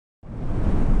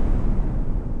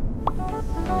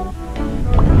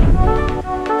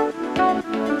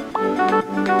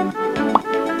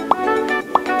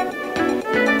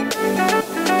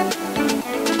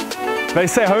They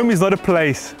say home is not a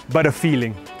place, but a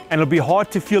feeling. And it'll be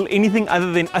hard to feel anything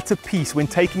other than utter peace when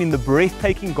taking in the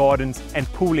breathtaking gardens and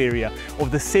pool area of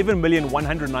the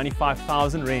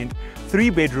 7,195,000 rand,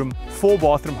 3-bedroom,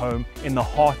 4-bathroom home in the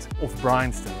heart of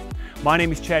Bryanston. My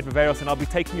name is Viveiros and I'll be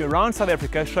taking you around South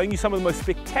Africa, showing you some of the most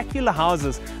spectacular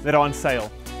houses that are on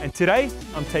sale. And today,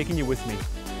 I'm taking you with me.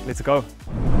 Let's go.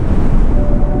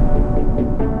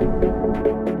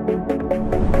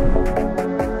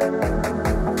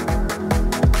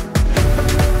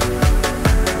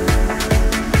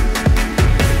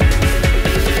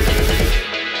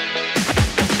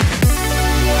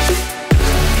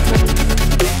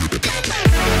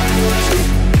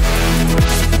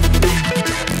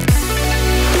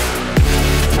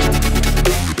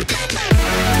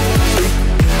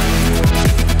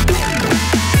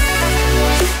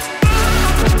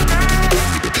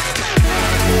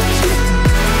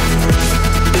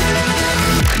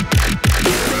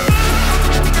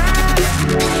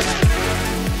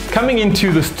 Coming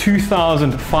into this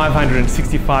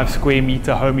 2,565 square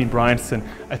meter home in Bryanston,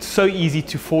 it's so easy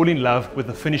to fall in love with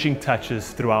the finishing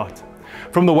touches throughout.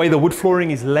 From the way the wood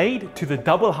flooring is laid to the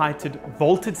double-heighted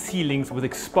vaulted ceilings with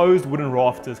exposed wooden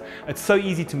rafters, it's so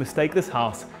easy to mistake this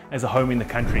house as a home in the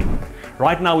country.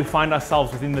 Right now we find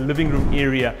ourselves within the living room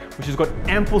area, which has got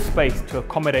ample space to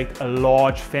accommodate a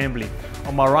large family.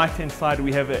 On my right hand side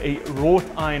we have a wrought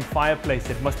iron fireplace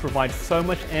that must provide so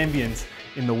much ambience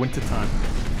in the winter time.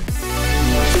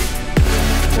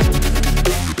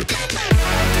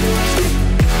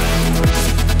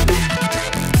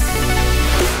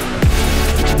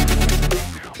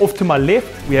 Off to my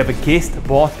left, we have a guest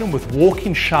bathroom with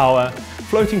walk-in shower,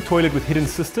 floating toilet with hidden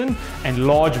cistern, and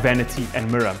large vanity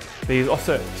and mirror. There is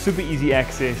also super easy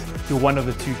access to one of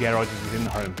the 2 garages within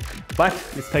the home. But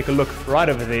let's take a look right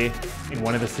over there in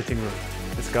one of the sitting rooms.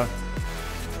 Let's go.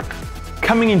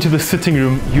 Coming into the sitting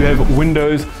room, you have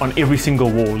windows on every single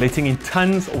wall, letting in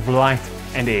tons of light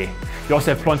and air. You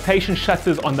also have plantation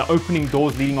shutters on the opening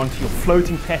doors leading onto your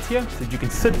floating patio, so that you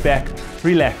can sit back,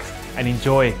 relax, and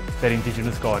enjoy that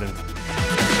indigenous garden.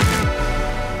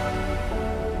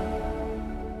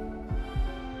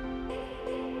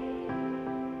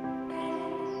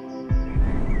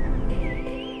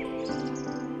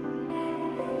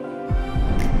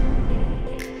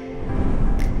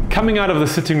 Coming out of the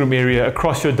sitting room area,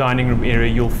 across your dining room area,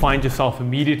 you'll find yourself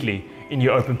immediately in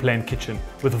your open plan kitchen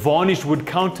with varnished wood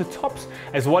countertops,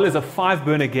 as well as a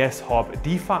 5-burner gas hob,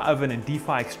 defi oven and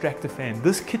defi extractor fan.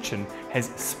 This kitchen has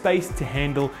space to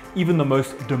handle even the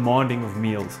most demanding of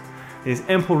meals. There's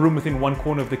ample room within one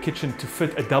corner of the kitchen to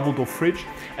fit a double-door fridge,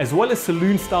 as well as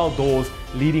saloon-style doors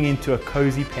leading into a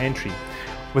cozy pantry.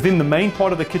 Within the main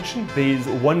part of the kitchen, there is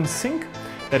one sink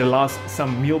that allows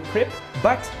some meal prep,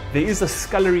 but there is a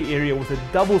scullery area with a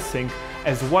double sink,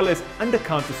 as well as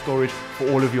under-counter storage for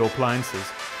all of your appliances.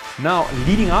 Now,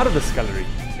 leading out of the scullery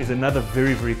is another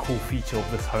very, very cool feature of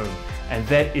this home, and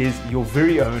that is your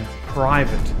very own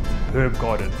private herb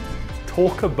garden.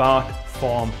 Talk about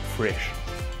farm fresh.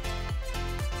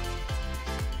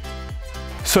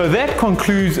 So that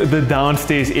concludes the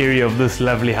downstairs area of this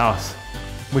lovely house,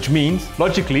 which means,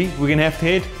 logically, we're gonna have to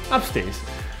head upstairs.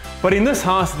 But in this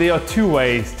house, there are 2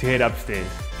 ways to head upstairs.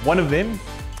 One of them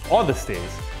are the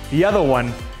stairs. The other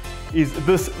one is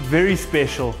this very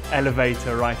special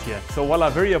elevator right here. So while I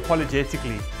very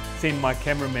apologetically send my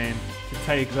cameraman to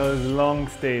take those long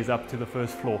stairs up to the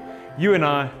first floor, you and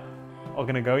I are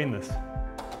gonna go in this.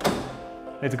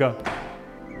 Let's go.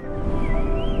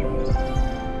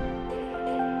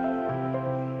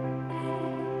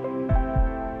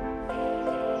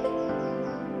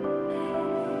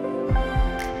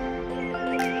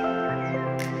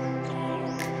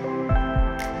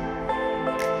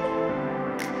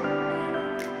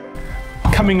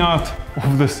 Coming out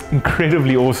of this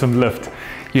incredibly awesome lift,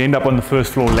 you end up on the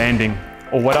first floor landing,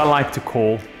 or what I like to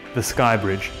call the sky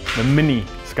bridge, the mini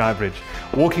sky bridge.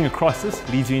 Walking across this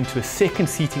leads you into a second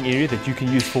seating area that you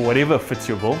can use for whatever fits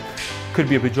your bill. Could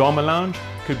be a pajama lounge,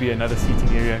 could be another seating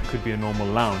area, could be a normal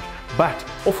lounge. But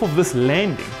off of this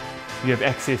landing, you have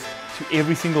access to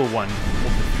every single one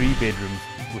of the 3 bedrooms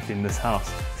within this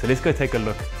house. So let's go take a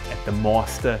look at the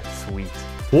master suite.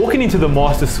 Walking into the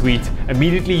master suite,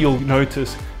 immediately you'll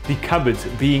notice the cupboards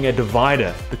being a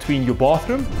divider between your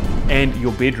bathroom and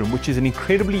your bedroom, which is an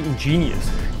incredibly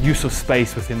ingenious use of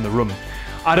space within the room.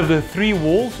 Out of the 3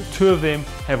 walls, 2 of them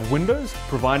have windows,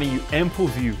 providing you ample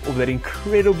view of that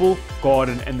incredible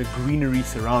garden and the greenery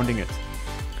surrounding it.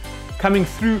 Coming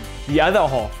through the other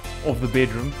half of the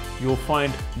bedroom, you'll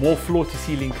find more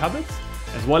floor-to-ceiling cupboards,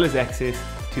 as well as access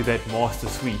to that master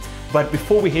suite. But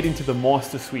before we head into the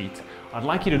master suite, I'd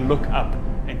like you to look up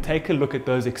and take a look at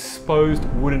those exposed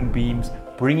wooden beams,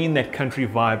 bringing that country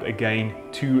vibe again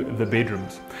to the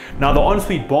bedrooms. Now, the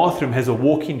ensuite bathroom has a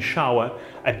walk-in shower,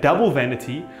 a double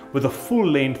vanity with a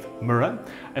full-length mirror,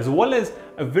 as well as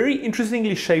a very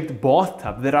interestingly shaped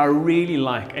bathtub that I really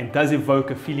like and does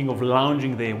evoke a feeling of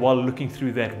lounging there while looking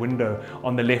through that window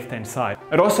on the left-hand side.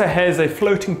 It also has a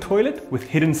floating toilet with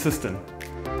hidden cistern.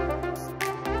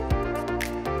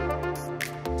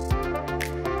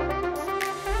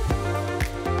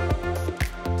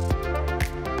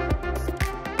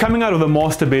 Coming out of the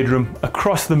master bedroom,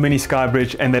 across the mini sky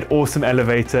bridge and that awesome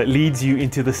elevator leads you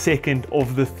into the second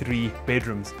of the 3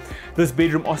 bedrooms. This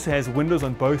bedroom also has windows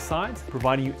on both sides,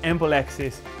 providing you ample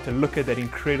access to look at that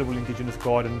incredible indigenous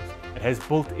garden. It has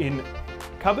built-in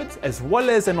cupboards as well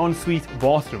as an ensuite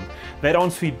bathroom. That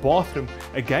ensuite bathroom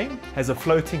again has a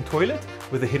floating toilet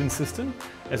with a hidden cistern,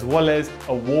 as well as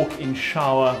a walk-in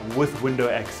shower with window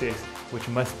access, which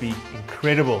must be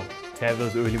incredible to have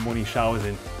those early morning showers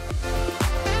in.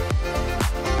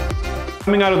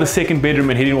 Coming out of the second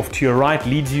bedroom and heading off to your right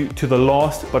leads you to the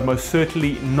last, but most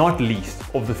certainly not least,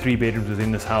 of the 3 bedrooms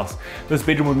within this house. This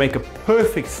bedroom would make a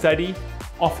perfect study,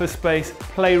 office space,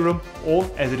 playroom, or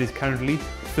as it is currently,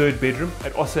 3rd bedroom.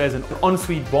 It also has an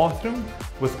ensuite bathroom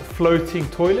with a floating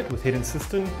toilet with hidden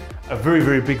cistern, a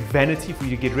very big vanity for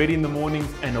you to get ready in the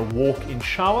mornings, and a walk-in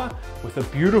shower with a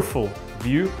beautiful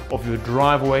view of your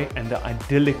driveway and the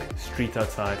idyllic street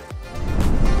outside.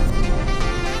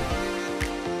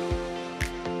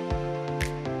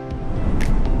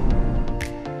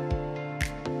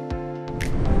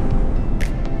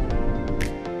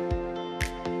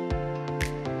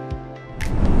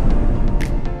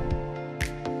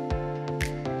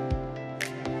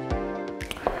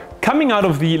 Coming out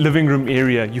of the living room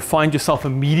area, you find yourself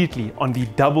immediately on the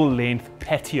double-length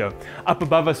patio. Up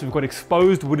above us, we've got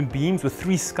exposed wooden beams with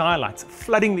 3 skylights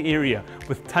flooding the area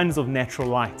with tons of natural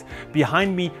light.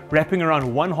 Behind me, wrapping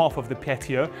around one half of the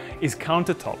patio, is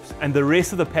countertops, and the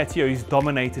rest of the patio is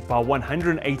dominated by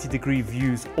 180-degree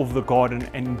views of the garden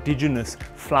and indigenous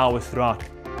flowers throughout.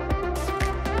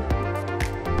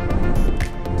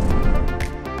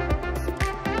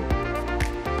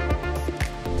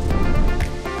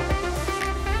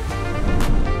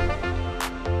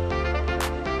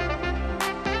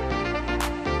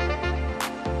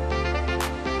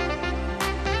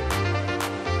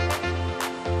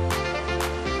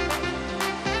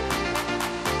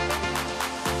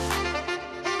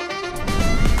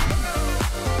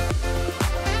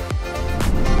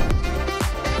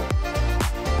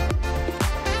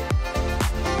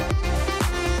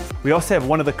 We also have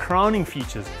one of the crowning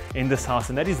features in this house,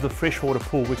 and that is the freshwater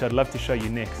pool, which I'd love to show you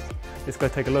next. Let's go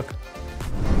take a look.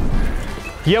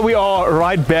 Here we are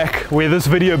right back where this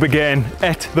video began,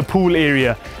 at the pool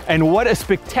area. And what a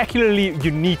spectacularly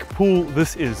unique pool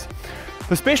this is.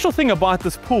 The special thing about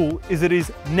this pool is it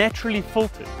is naturally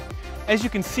filtered. As you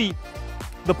can see,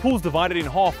 the pool is divided in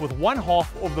half, with one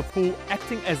half of the pool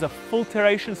acting as a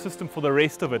filtration system for the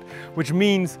rest of it, which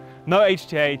means no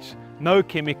HTH, no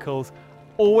chemicals,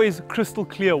 always crystal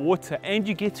clear water, and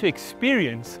you get to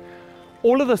experience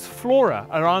all of this flora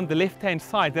around the left-hand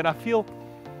side that I feel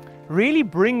really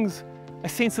brings a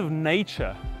sense of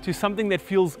nature to something that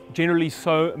feels generally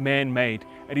so man-made.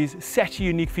 It is such a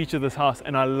unique feature of this house,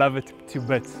 and I love it to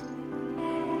bits.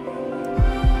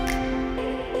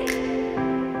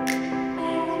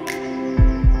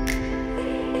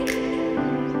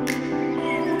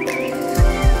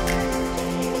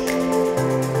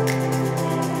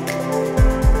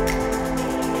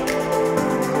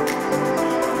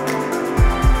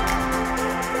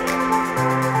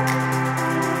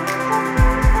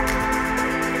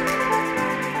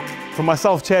 For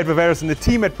myself, Chad Viveiros, and the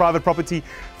team at Private Property,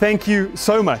 thank you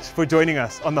so much for joining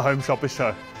us on the Home Shopper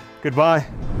Show. Goodbye.